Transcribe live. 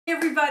Hey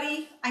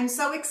everybody, I'm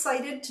so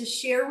excited to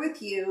share with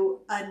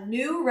you a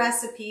new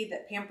recipe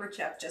that Pampered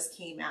Chef just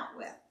came out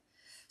with.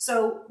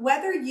 So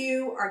whether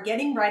you are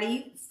getting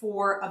ready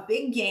for a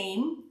big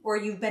game or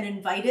you've been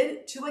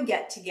invited to a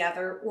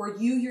get-together or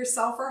you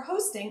yourself are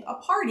hosting a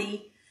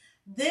party,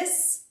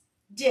 this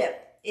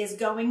dip is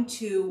going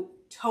to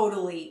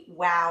totally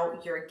wow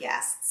your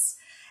guests.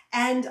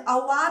 And a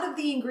lot of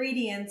the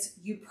ingredients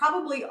you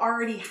probably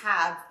already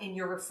have in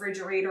your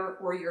refrigerator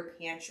or your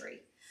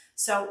pantry.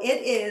 So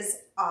it is,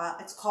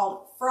 it's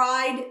called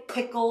fried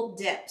pickle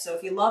dip. So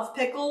if you love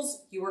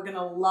pickles, you are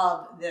gonna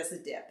love this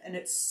dip. And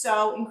it's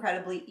so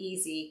incredibly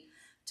easy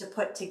to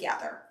put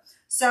together.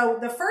 So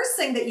the first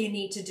thing that you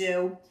need to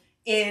do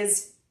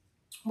is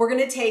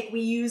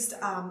we used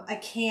a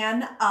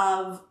can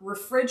of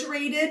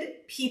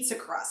refrigerated pizza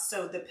crust.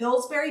 So the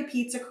Pillsbury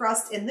pizza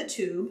crust in the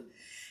tube.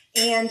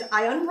 And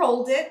I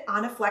unrolled it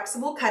on a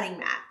flexible cutting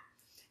mat.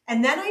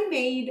 And then I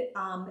made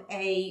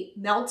a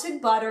melted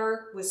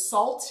butter with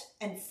salt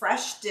and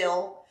fresh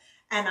dill,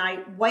 and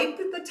I wiped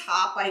the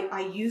top.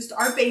 I used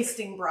our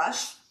basting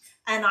brush,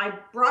 and I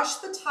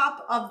brushed the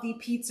top of the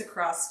pizza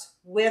crust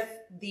with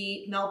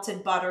the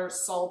melted butter,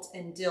 salt,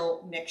 and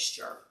dill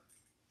mixture.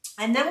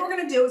 And then what we're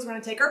gonna do is we're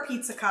gonna take our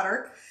pizza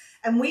cutter,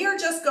 and we are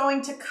just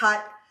going to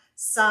cut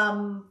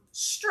some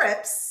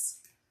strips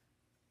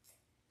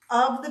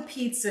of the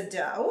pizza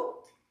dough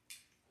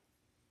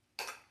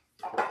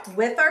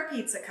with our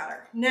pizza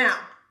cutter. Now,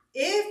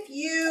 if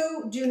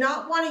you do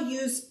not want to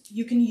use,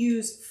 you can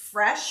use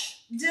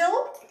fresh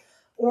dill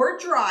or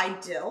dried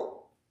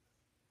dill.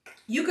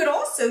 You could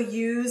also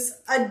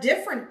use a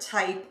different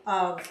type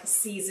of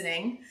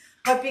seasoning,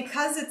 but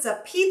because it's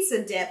a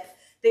pizza dip,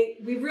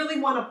 we really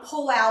want to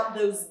pull out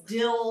those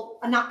dill,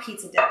 not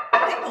pizza dip,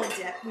 pickle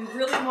dip. We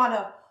really want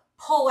to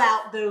pull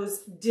out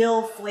those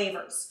dill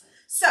flavors.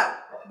 So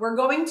we're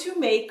going to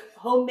make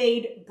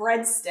homemade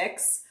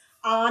breadsticks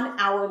on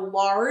our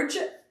large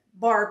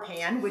bar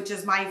pan, which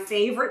is my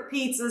favorite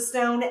pizza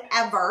stone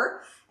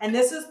ever. And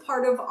this is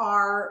part of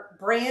our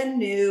brand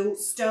new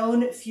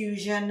Stone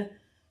Fusion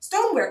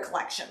stoneware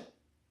collection.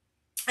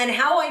 And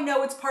how I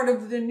know it's part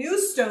of the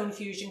new Stone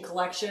Fusion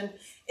collection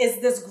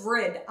is this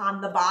grid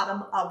on the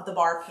bottom of the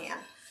bar pan.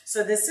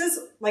 So this is,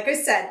 like I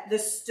said,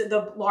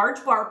 the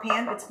large bar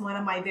pan. It's one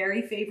of my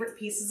very favorite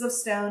pieces of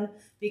stone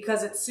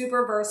because it's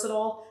super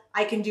versatile.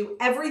 I can do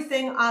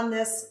everything on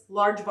this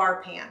large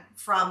bar pan,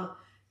 from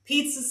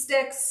pizza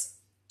sticks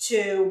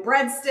to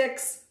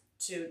breadsticks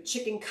to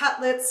chicken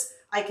cutlets.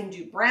 I can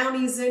do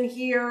brownies in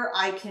here.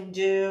 I can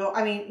do,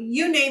 I mean,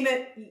 you name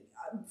it,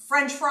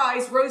 French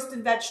fries,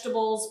 roasted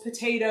vegetables,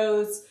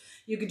 potatoes.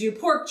 You could do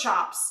pork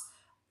chops,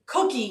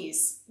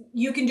 cookies.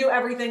 You can do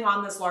everything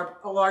on this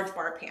large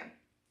bar pan.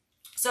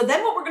 So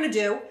then what we're gonna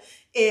do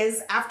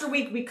is, after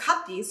we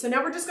cut these, so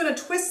now we're just gonna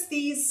twist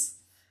these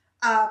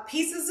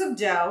pieces of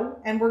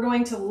dough, and we're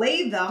going to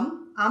lay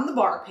them on the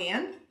bar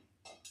pan.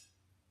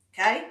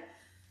 Okay,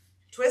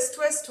 twist,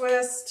 twist,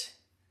 twist.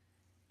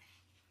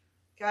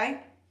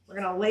 Okay, we're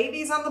gonna lay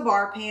these on the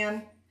bar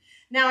pan.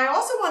 Now, I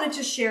also wanted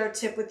to share a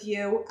tip with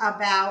you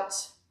about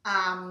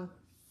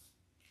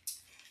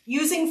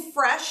using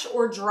fresh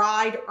or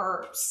dried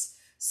herbs.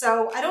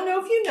 So I don't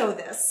know if you know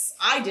this,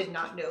 I did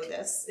not know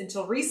this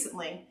until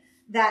recently,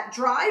 that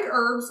dried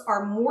herbs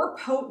are more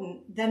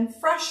potent than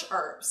fresh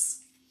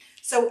herbs.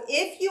 So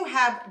if you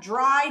have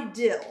dried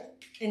dill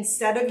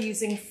instead of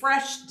using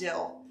fresh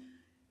dill,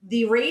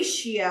 the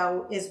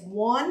ratio is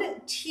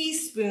 1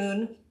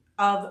 teaspoon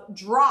of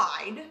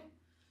dried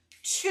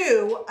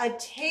to a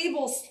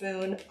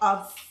tablespoon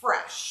of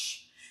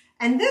fresh.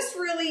 And this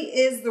really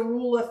is the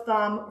rule of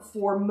thumb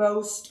for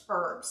most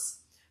herbs.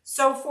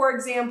 So for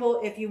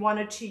example, if you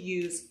wanted to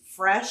use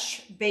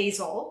fresh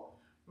basil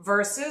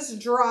versus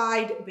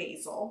dried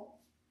basil,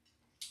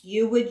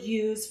 you would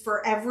use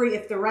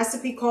if the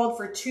recipe called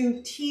for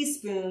 2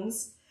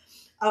 teaspoons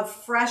of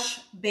fresh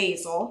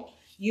basil,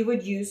 you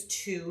would use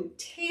 2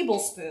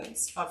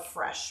 tablespoons of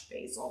fresh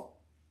basil.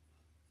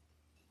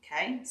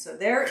 Okay, so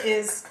there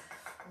is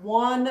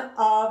one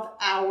of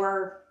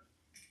our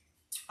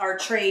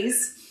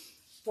trays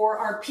for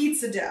our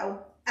pizza dough,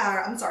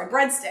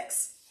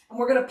 breadsticks. And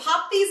we're gonna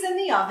pop these in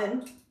the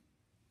oven,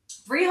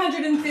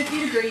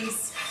 350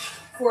 degrees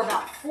for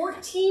about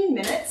 14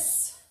 minutes.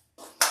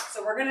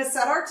 So we're gonna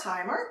set our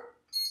timer.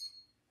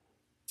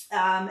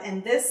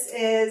 And this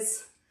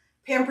is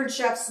Pampered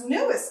Chef's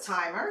newest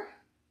timer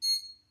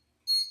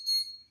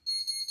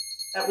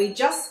that we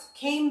just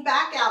came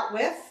back out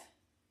with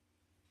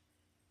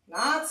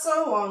not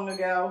so long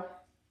ago.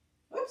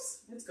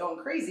 Whoops, it's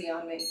going crazy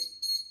on me.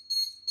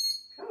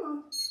 Come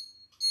on.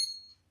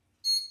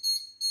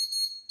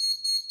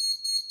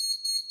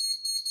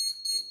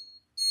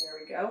 There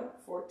we go,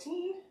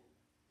 14.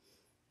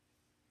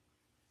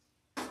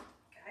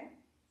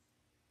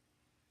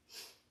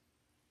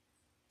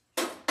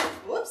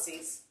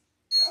 Whoopsies.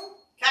 Go.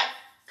 Okay.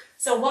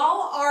 So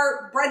while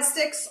our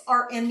breadsticks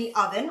are in the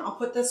oven, I'll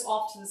put this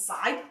off to the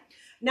side.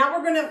 Now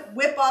we're going to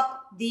whip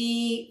up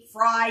the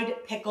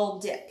fried pickle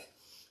dip.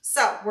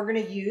 So we're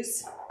going to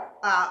use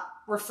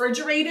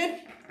refrigerated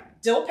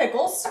dill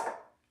pickles,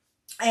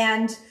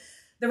 and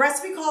the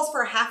recipe calls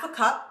for 1/2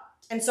 cup.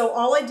 And so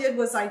all I did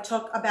was I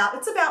took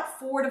it's about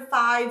 4 to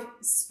 5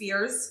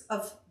 spears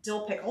of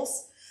dill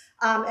pickles.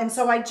 And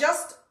so I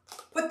just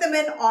put them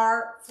in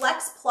our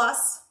Flex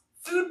Plus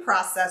food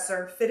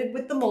processor fitted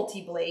with the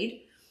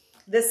multi-blade.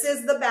 This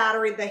is the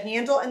battery, the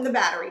handle and the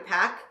battery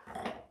pack.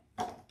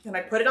 And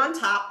I put it on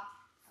top.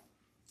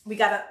 We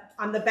got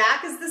on the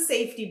back is the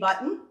safety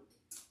button.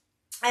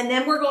 And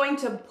then we're going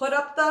to put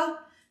up the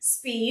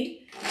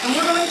speed, and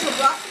we're going to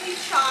roughly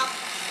chop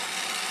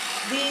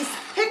these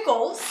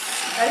pickles,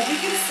 as you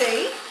can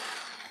see.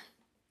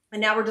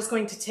 And now we're just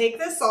going to take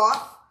this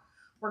off.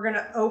 We're going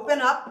to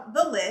open up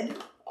the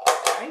lid,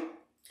 okay?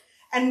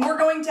 And we're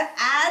going to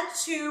add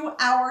to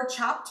our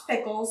chopped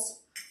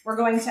pickles, we're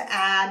going to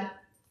add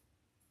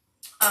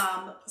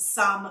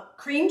some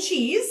cream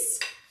cheese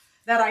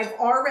that I've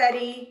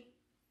already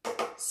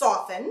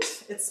softened.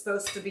 It's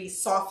supposed to be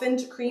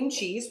softened cream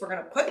cheese. We're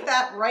going to put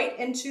that right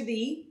into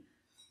the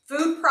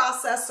food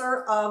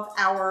processor of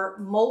our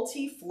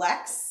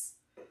Multi-Flex.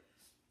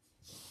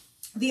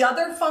 The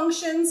other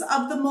functions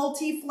of the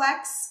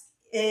Multi-Flex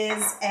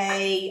is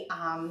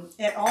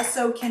it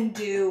also can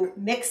do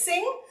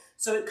mixing.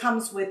 So it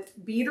comes with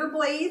beater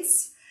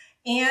blades,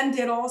 and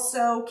it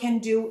also can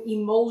do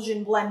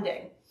emulsion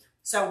blending.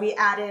 So we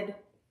added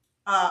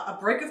a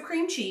brick of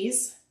cream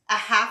cheese,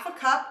 1/2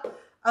 cup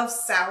of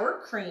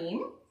sour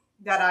cream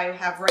that I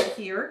have right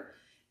here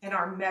in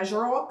our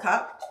measure-all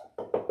cup.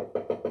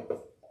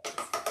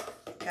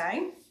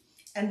 Okay.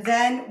 And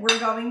then we're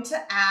going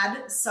to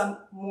add some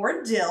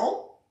more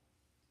dill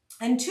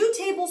and 2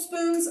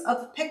 tablespoons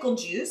of pickle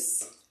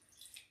juice.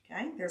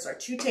 Okay, there's our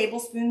 2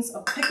 tablespoons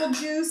of pickle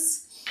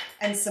juice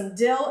and some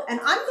dill. And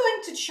I'm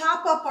going to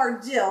chop up our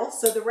dill.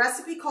 So the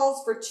recipe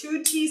calls for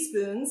 2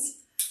 teaspoons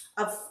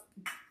of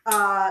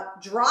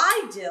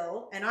dry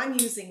dill, and I'm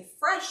using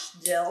fresh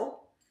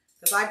dill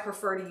because I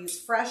prefer to use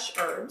fresh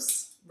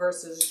herbs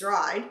versus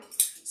dried.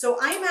 So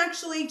I'm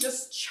actually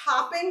just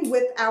chopping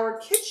with our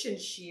kitchen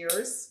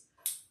shears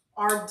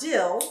our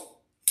dill,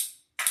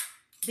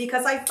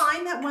 because I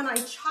find that when I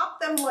chop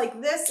them like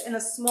this in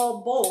a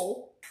small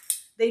bowl,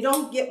 they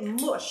don't get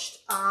mushed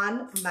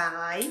on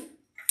my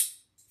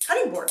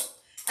cutting board.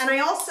 And I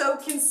also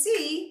can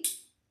see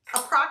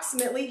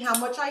approximately how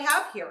much I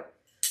have here.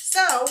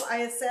 So I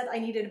had said I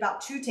needed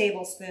about 2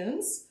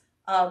 tablespoons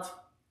of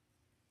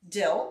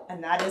dill,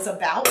 and that is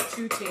about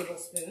 2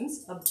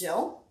 tablespoons of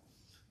dill.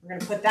 We're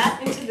going to put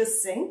that into the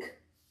sink.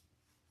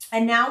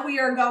 And now we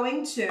are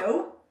going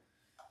to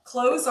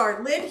close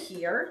our lid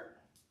here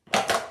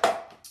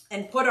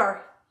and put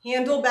our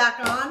handle back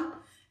on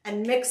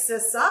and mix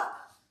this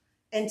up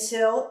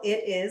until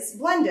it is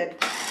blended.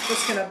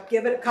 Just going to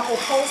give it a couple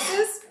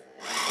pulses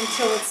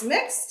until it's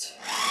mixed.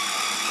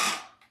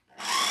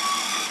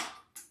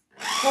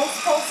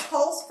 Pulse, pulse,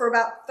 pulse for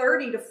about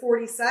 30 to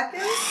 40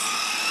 seconds.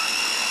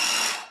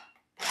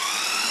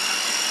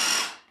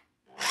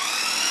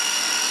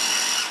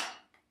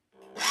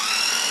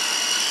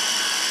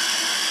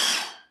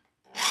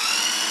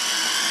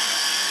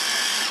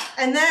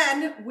 And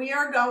then we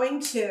are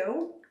going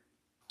to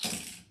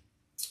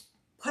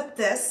put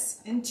this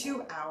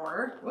into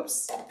our,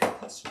 whoops,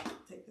 let's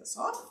take this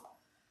off.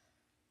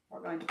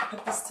 We're going to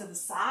put this to the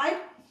side.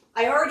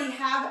 I already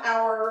have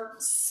our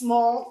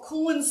small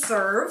cool and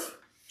serve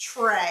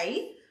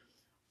tray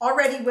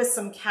already with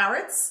some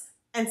carrots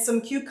and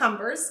some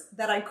cucumbers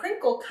that I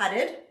crinkle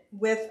cutted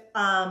with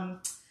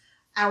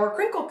our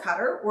crinkle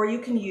cutter, or you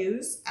can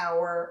use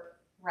our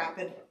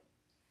Rapid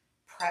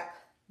Prep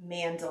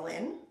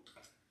mandolin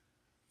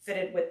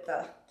fitted with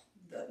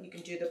you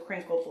can do the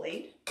crinkle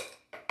blade.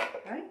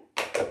 Okay.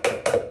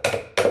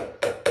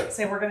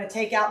 So we're going to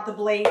take out the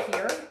blade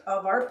here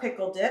of our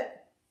pickle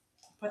dip,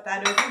 put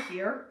that over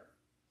here,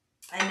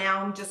 and now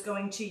I'm just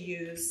going to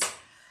use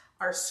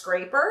our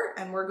scraper,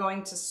 and we're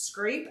going to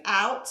scrape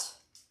out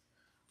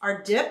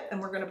our dip,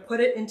 and we're going to put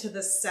it into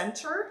the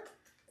center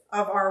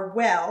of our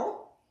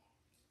well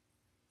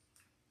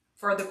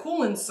for the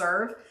cool and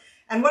serve.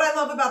 And what I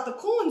love about the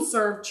cool and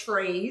serve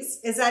trays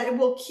is that it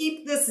will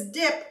keep this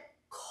dip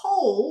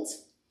cold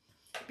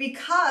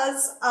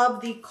because of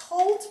the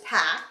cold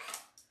pack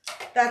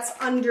that's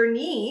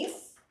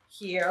underneath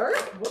here.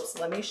 Whoops,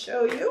 let me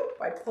show you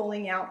by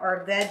pulling out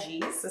our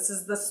veggies. This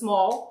is the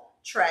small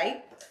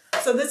tray.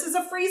 So this is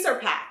a freezer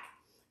pack,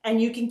 and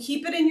you can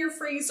keep it in your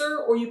freezer,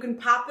 or you can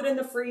pop it in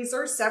the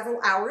freezer several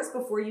hours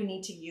before you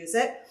need to use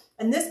it.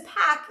 And this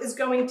pack is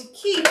going to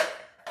keep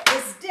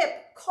this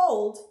dip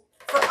cold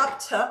for up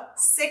to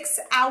 6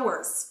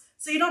 hours.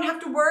 So you don't have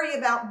to worry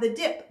about the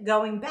dip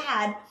going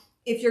bad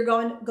if you're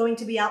going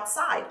to be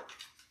outside.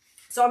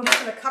 So I'm just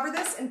going to cover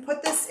this and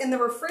put this in the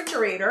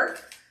refrigerator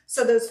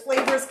so those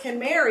flavors can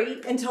marry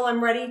until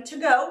I'm ready to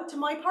go to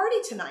my party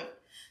tonight.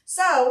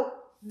 So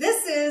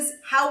this is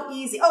how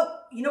easy. Oh,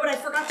 you know what I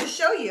forgot to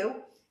show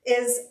you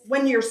is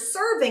when you're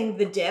serving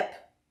the dip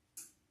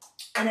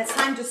and it's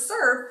time to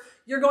serve,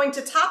 you're going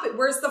to top it.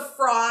 Where's the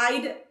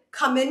fried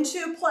come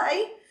into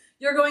play?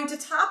 You're going to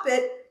top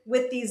it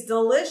with these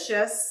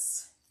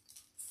delicious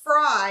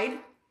fried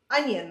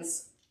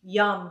onions.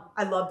 Yum.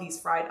 I love these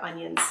fried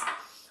onions.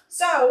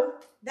 So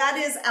that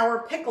is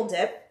our pickle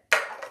dip.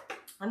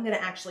 I'm going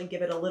to actually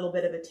give it a little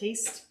bit of a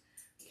taste.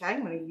 Okay,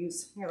 I'm going to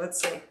use, here,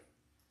 let's see.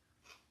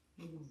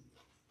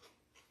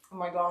 Oh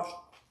my gosh.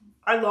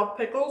 I love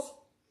pickles.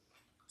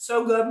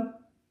 So good.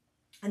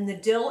 And the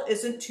dill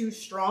isn't too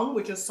strong,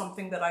 which is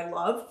something that I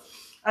love.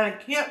 And I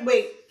can't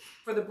wait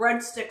for the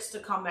breadsticks to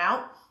come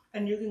out.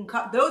 And you can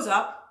cut those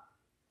up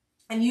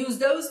and use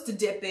those to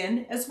dip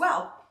in as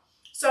well.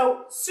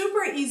 So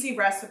super easy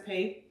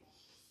recipe.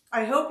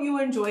 I hope you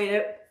enjoyed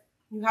it.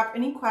 If you have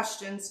any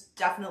questions,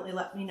 definitely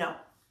let me know.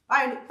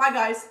 Bye,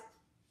 guys.